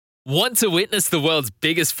Want to witness the world's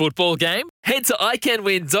biggest football game? Head to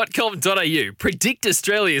iCanWin.com.au, predict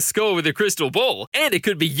Australia's score with a crystal ball, and it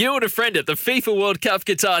could be you and a friend at the FIFA World Cup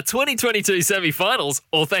Qatar 2022 semi-finals,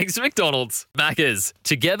 all thanks to McDonald's. Maccas,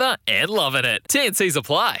 together and loving it. TNCs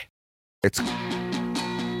apply.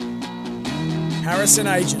 Harrison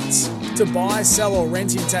Agents. To buy, sell or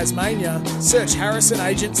rent in Tasmania, search Harrison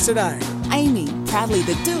Agents today. Amy, proudly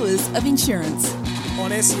the doers of insurance. On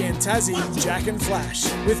SEN Tassie, Jack and Flash,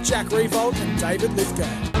 with Jack Revolt and David Lithgow.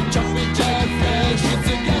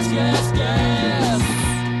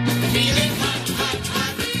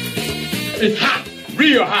 It's hot,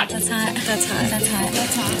 real hot. That's hot, that's hot, that's hot,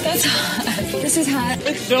 that's hot, that's hot. This is hot.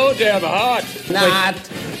 It's so damn hot. Not.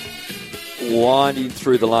 Winding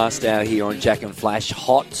through the last hour here on Jack and Flash.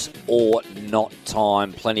 Hot or not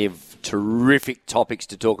time. Plenty of terrific topics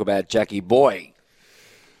to talk about, Jackie boy.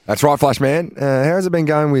 That's right, Flash Man. How has it been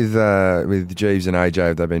going with Jeeves and AJ?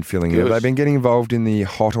 Have they been filling in? Have they been getting involved in the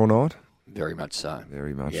hot or not? Very much so.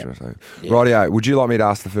 Very much so. Yep. Rightio, would you like me to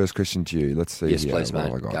ask the first question to you? Let's see. Yes, please,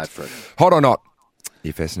 mate. Go for it. Hot or not?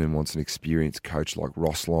 If Essendon wants an experienced coach like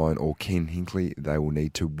Ross Lyon or Ken Hinkley, they will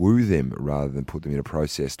need to woo them rather than put them in a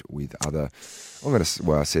process with other,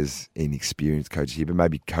 it says inexperienced coaches here, but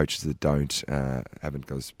maybe coaches that haven't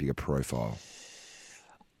got as big a profile.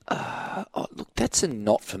 Look, that's a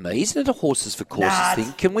not for me. Isn't it a horses for courses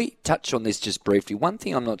thing? Can we touch on this just briefly? One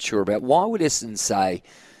thing I'm not sure about, why would they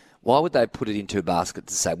put it into a basket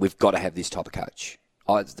to say, we've got to have this type of coach?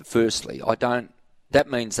 That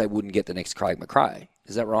means they wouldn't get the next Craig McRae.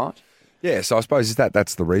 Is that right? Yeah, so I suppose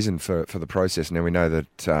that's the reason for the process. Now, we know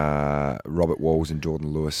that Robert Walls and Jordan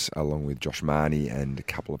Lewis, along with Josh Marnie and a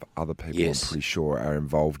couple of other people, I'm pretty sure, are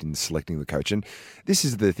involved in selecting the coach. And this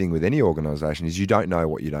is the thing with any organisation, is you don't know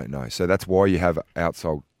what you don't know. So that's why you have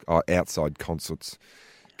outside consults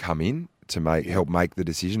come in to help make the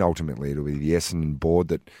decision. Ultimately, it'll be the Essendon board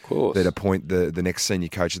that appoint the next senior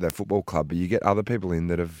coach of that football club. But you get other people in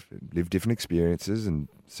that have lived different experiences and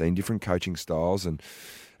seen different coaching styles and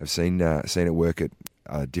have seen it work at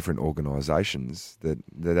different organisations.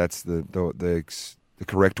 That's the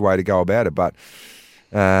correct way to go about it. But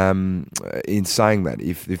in saying that,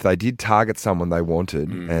 if they did target someone they wanted,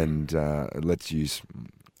 and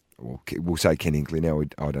we'll say Ken Hinkley. Now,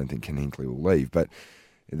 I don't think Ken Hinkley will leave, but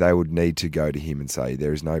they would need to go to him and say,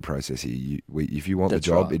 there is no process here. If you want the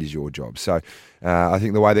job, It is your job. So I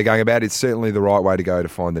think the way they're going about it is certainly the right way to go to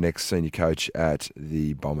find the next senior coach at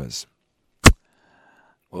the Bombers.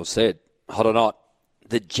 Well said. Hot or not,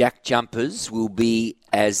 the Jack Jumpers will be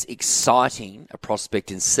as exciting a prospect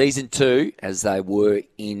in Season 2 as they were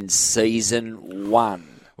in Season 1.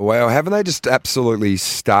 Well, haven't they just absolutely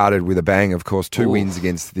started with a bang? Of course, 2 wins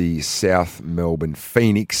against the South Melbourne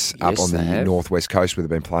Phoenix up on the northwest coast, where they've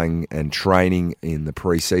been playing and training in the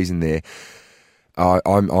pre-season there. I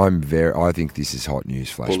think this is hot news,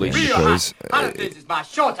 Flash, man, because Hot as is my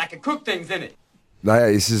shorts. I can cook things in it.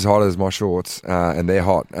 This is hot as my shorts, and they're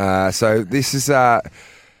hot. So this is.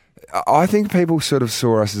 I think people sort of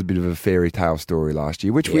saw us as a bit of a fairy tale story last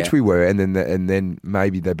year, which we were, and then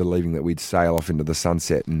maybe they're believing that we'd sail off into the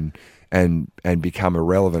sunset and become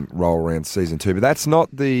irrelevant roll around Season 2. But that's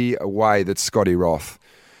not the way that Scotty Roth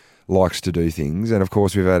likes to do things. And of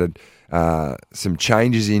course, we've added some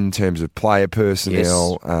changes in terms of player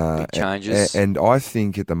personnel. Big changes, and I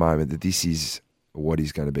think at the moment that this is what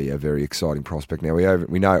is going to be a very exciting prospect. Now,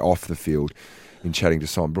 we know off the field, in chatting to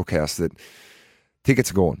Simon Brookhouse, that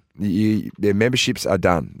tickets are gone. Their memberships are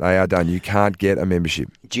done. They are done. You can't get a membership.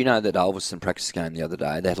 Do you know that Ulverston practice game the other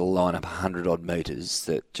day, they had a line up 100-odd metres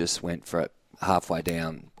that just went for halfway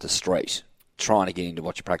down the street trying to get in to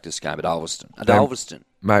watch a practice game at Ulverston.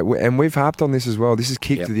 Mate, and we've harped on this as well. This has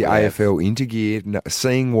kicked the AFL into gear,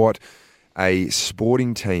 seeing what a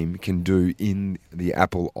sporting team can do in the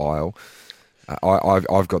Apple Isle.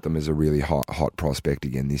 I've got them as a really hot prospect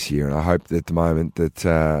again this year, and I hope that at the moment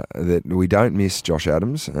that we don't miss Josh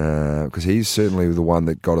Adams, because he's certainly the one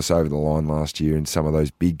that got us over the line last year in some of those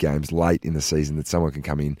big games late in the season, that someone can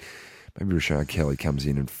come in. Maybe Rashad Kelly comes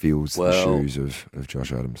in and fills the shoes of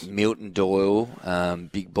Josh Adams. Milton Doyle,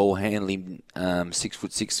 big ball handling, 6'6",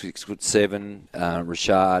 6'7".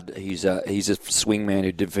 Rashad, he's a swingman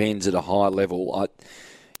who defends at a high level.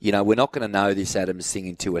 We're not going to know this Adams thing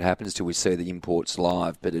until it happens, till we see the imports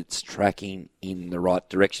live, but it's tracking in the right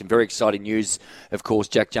direction. Very exciting news. Of course,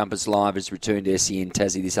 Jack Jumpers Live has returned to SEN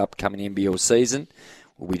Tassie this upcoming NBL season.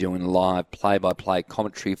 We'll be doing live play-by-play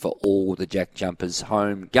commentary for all the Jack Jumpers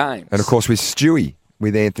home games. And, of course, with Stewie,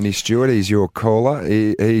 with Anthony Stewart, he's your caller.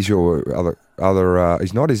 He's your other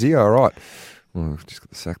he's not, is he? All right. Well, I've just got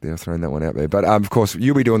the sack there, throwing that one out there. But of course,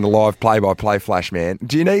 you'll be doing the live play-by-play, Flash man.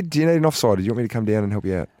 Do you need an offside? Do you want me to come down and help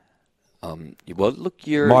you out? Well, look,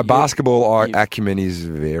 my basketball acumen is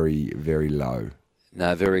very, very low.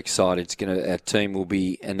 No, very excited. Our team will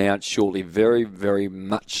be announced shortly. Very, very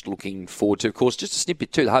much looking forward to. Of course, just a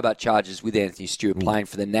snippet too. The Hobart Chargers with Anthony Stewart playing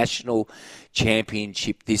for the National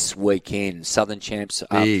Championship this weekend. Southern Champs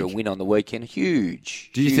after a win on the weekend.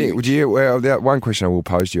 Huge. Do you think? Would you? Well, that one question I will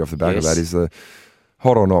pose to you off the back of that is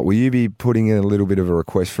hot or not. Will you be putting in a little bit of a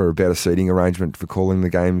request for a better seating arrangement for calling the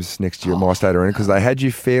games next year at MyState Arena? Because they had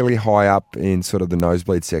you fairly high up in sort of the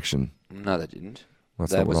nosebleed section. No, they didn't.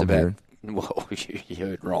 That was about. Hearing. Well, you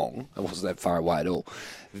heard wrong. It wasn't that far away at all.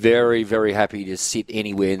 Very, very happy to sit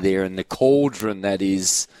anywhere there in the cauldron that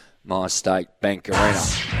is MyState Bank Arena.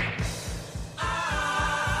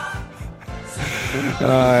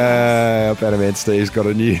 Our Bannerman Steve's got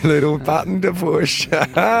a new little button to push.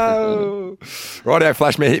 Righto,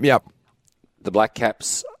 Flashman, hit me up. The Black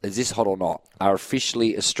Caps, is this hot or not, are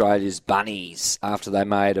officially Australia's bunnies after they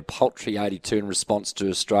made a paltry 82 in response to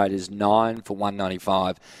Australia's 9 for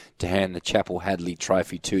 195 to hand the Chappell Hadley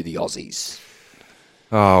Trophy to the Aussies.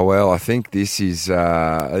 Oh, well, I think this is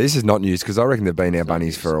not news because I reckon they've been our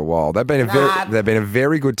bunnies for a while. They've been a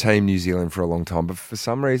very good team, New Zealand, for a long time, but for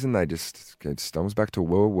some reason they just get stumbles back to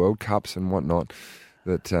World Cups and whatnot.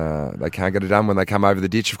 That they can't get it done when they come over the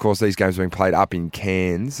ditch. Of course, these games are being played up in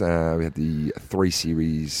Cairns. We had the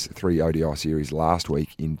 3 ODI series last week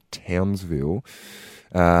in Townsville.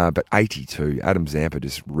 But 82, Adam Zampa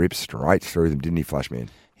just ripped straight through them, didn't he, Flashman?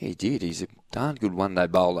 He did. He's a darn good one-day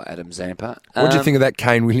bowler, Adam Zampa. What do you think of that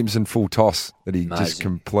Kane Williamson full toss that he just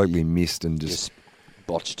completely missed and just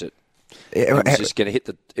botched it? It was just going to hit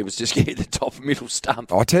the top middle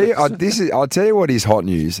stump. I'll tell you what is hot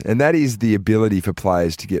news, and that is the ability for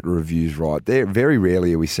players to get reviews right. Very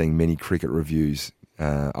rarely are we seeing many cricket reviews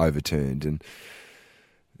overturned, and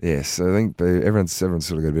yes, I think everyone's sort of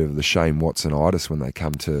got a bit of the Shane Watson-itis when they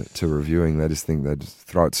come to reviewing. They just think they just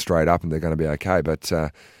throw it straight up and they're going to be okay. But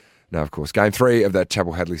no, of course, Game 3 of that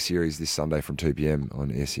Chappell Hadley series this Sunday from 2 p.m. on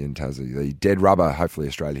SEN Tassie. The dead rubber. Hopefully,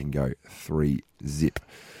 Australia can go 3-0.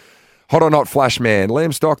 Hot or not, Flashman.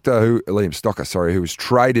 Liam Stocker, who was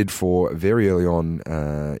traded for very early on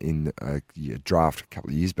in a draft a couple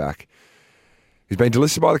of years back. He's been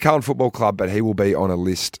delisted by the Carlton Football Club, but he will be on a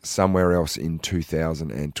list somewhere else in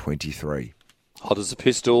 2023. Hot as a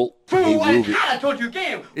pistol. I told you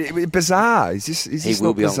again. Bizarre. Is this he will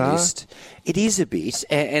not be bizarre? On the list. It is a bit,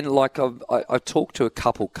 and like I talked to a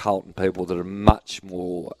couple Carlton people that are much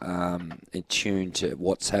more in tune to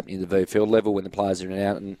what's happening at the VFL level when the players are in and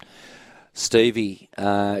out, and Stevie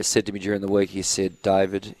said to me during the week, he said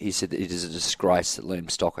that it is a disgrace that Liam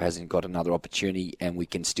Stocker hasn't got another opportunity and we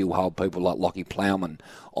can still hold people like Lockie Plowman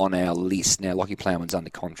on our list. Now, Lockie Plowman's under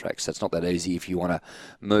contract, so it's not that easy if you want to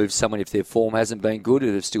move someone. If their form hasn't been good,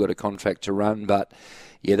 they've still got a contract to run. But,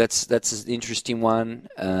 yeah, that's an interesting one.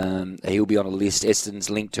 He'll be on a list. Eston's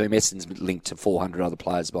linked to him. Eston's linked to 400 other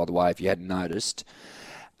players, by the way, if you hadn't noticed.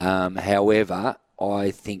 However,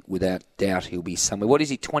 I think without doubt he'll be somewhere. What is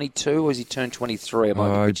he, 22 or has he turned 23?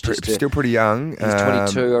 Still pretty young. He's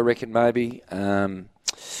 22, I reckon, maybe. Yeah,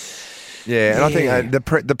 and I think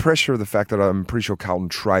the pressure of the fact that I'm pretty sure Carlton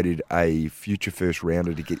traded a future first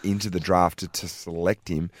rounder to get into the draft to select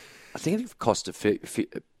him. I think it cost a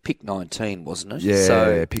pick 19, wasn't it?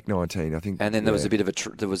 Yeah, pick 19, I think. And then there was a bit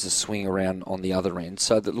of there was a swing around on the other end.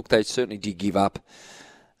 So look, they certainly did give up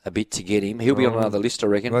a bit to get him. He'll be on another list, I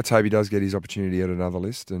reckon. Well, let's hope he does get his opportunity at another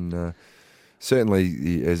list. And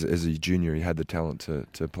certainly, as a junior, he had the talent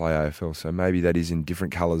to play AFL. So maybe that is in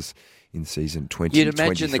different colours in season 2023. You'd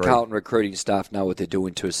imagine the Carlton recruiting staff know what they're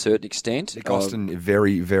doing to a certain extent. Nick Austin, a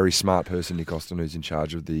very, very smart person, Nick Austin, who's in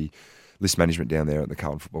charge of the list management down there at the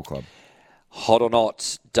Carlton Football Club. Hot or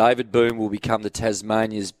not, David Boone will become the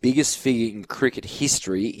Tasmania's biggest figure in cricket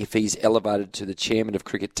history if he's elevated to the chairman of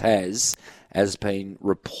Cricket Tas, as been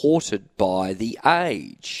reported by The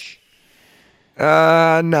Age.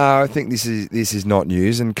 No, I think this is not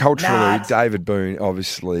news. And culturally, David Boone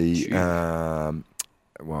obviously, he's known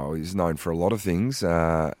for a lot of things,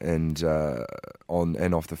 and on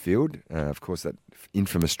and off the field. Of course, that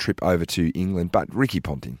infamous trip over to England. But Ricky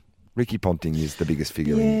Ponting is the biggest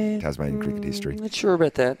figure in Tasmanian cricket history. Not sure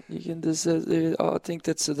about that. I think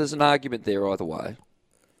there's an argument there either way.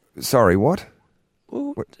 Sorry, what?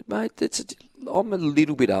 Well, mate, I'm a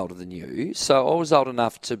little bit older than you, so I was old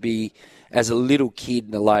enough to be, as a little kid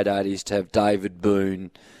in the late 80s, to have David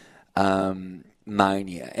Boone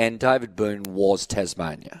mania. And David Boone was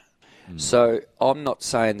Tasmania. So I'm not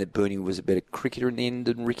saying that Booney was a better cricketer in the end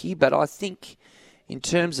than Ricky, but I think in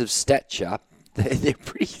terms of stature, They're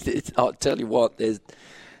pretty. I'll tell you what, there's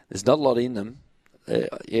not a lot in them.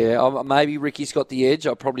 Maybe Ricky's got the edge.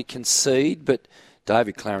 I'll probably concede, but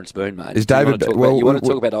David Clarence Boone, mate. Is David? You want to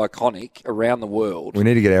talk about iconic around the world? We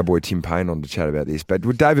need to get our boy Tim Payne on to chat about this. But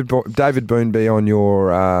would David Boone be on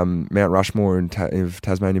your Mount Rushmore of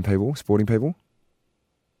Tasmanian people, sporting people?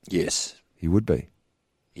 Yes, he would be.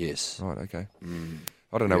 Yes. Right. Okay.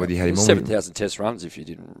 I don't know whether he had him on. 7,000 test runs. If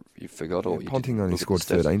you forgot, or Ponting only scored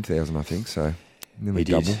 13,000, I think. So. He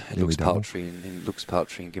did. It looks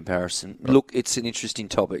paltry in comparison. Look, it's an interesting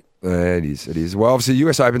topic. It is. Well, obviously, the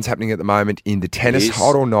US Open's happening at the moment in the tennis.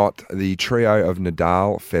 Hot or not, the trio of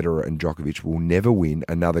Nadal, Federer and Djokovic will never win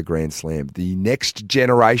another Grand Slam. The next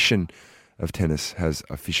generation of tennis has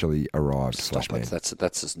officially arrived. Stop it.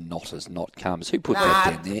 That's as not comes. Who put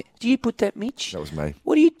that down there? Do you put that, Mitch? That was me.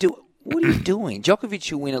 What are you doing?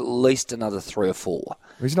 Djokovic will win at least another 3 or 4.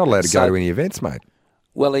 He's not allowed to go to any events, mate.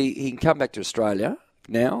 Well, he can come back to Australia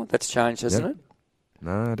now. That's changed, hasn't it?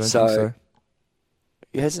 No, I don't think so.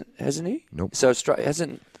 He hasn't he? Nope. So Australia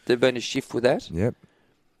hasn't there been a shift with that? Yep.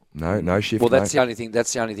 No shift. Well, that's the only thing.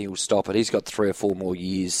 That's the only thing will stop it. He's got 3 or 4 more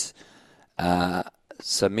years.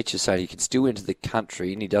 So Mitch is saying he can still enter the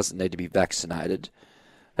country and he doesn't need to be vaccinated.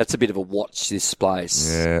 That's a bit of a watch this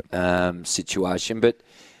space situation, but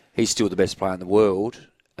he's still the best player in the world.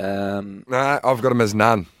 No, I've got him as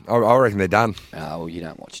none. I reckon they're done. Oh, well, you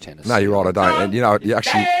don't watch tennis. No, you're right, I don't. And you know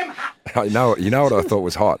what I thought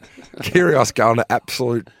was hot? Kyrgios going to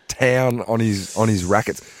absolute town on his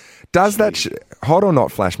rackets. Does that hot or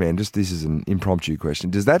not, Flashman? Just this is an impromptu question.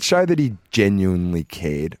 Does that show that he genuinely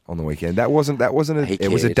cared on the weekend? It was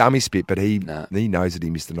a dummy spit, but he knows that he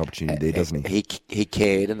missed an opportunity there, doesn't he? He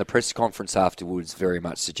cared, and the press conference afterwards very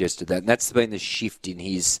much suggested that, and that's been the shift in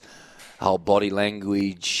his whole body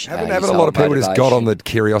language. Haven't a lot of people just got on the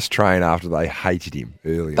Kyrgios train after they hated him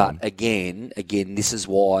early on. But again, this is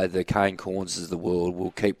why the Kane Corns of the world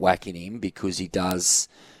will keep whacking him, because he goes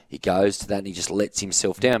to that and he just lets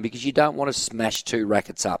himself down, because you don't want to smash 2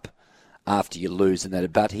 rackets up after you lose and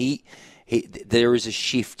that. But there is a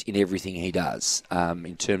shift in everything he does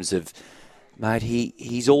in terms of, mate,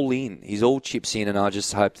 he's all in. He's all chips in, and I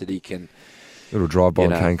just hope that he can... Little drive-by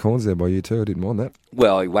on Kane Corns there by you too. I didn't mind that.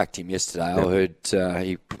 Well, he whacked him yesterday. Yep. I heard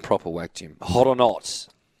he proper whacked him. Hot or not,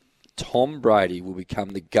 Tom Brady will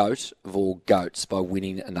become the GOAT of all GOATs by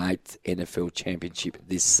winning an 8th NFL championship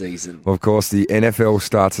this season. Well, of course, the NFL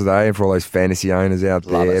starts today, and for all those fantasy owners out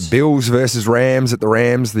there, it. Bills versus Rams at the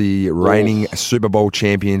Rams, the reigning Super Bowl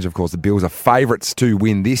champions. Of course, the Bills are favourites to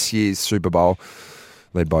win this year's Super Bowl,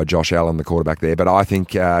 led by Josh Allen, the quarterback there. But I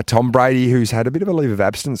think Tom Brady, who's had a bit of a leave of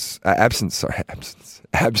absence over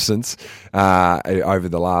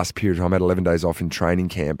the last period of time, had 11 days off in training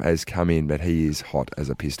camp, has come in, but he is hot as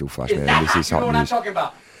a pistol, Flashman. This is hot news. What I'm talking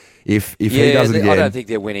about? If he does it again... I don't think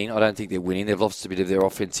they're winning. They've lost a bit of their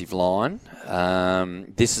offensive line.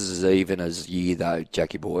 This is as even as year, though,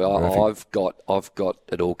 Jackie boy. I've got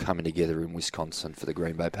it all coming together in Wisconsin for the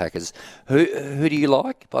Green Bay Packers. Who do you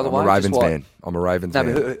like, by the way? I'm a Ravens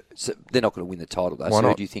fan. So they're not going to win the title, though. Why so not?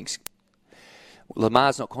 Who do you think's...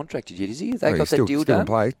 Lamar's not contracted yet, is he? They got that deal still done? In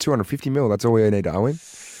play. $250 million, that's all we need to owe him.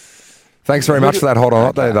 Thanks very much for that hot or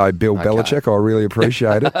not there, Bill Belichick. I really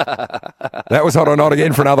appreciate it. That was hot or not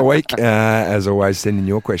again for another week. As always, send in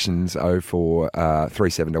your questions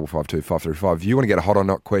 0437552535. If you want to get a hot or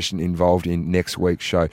not question involved in next week's show,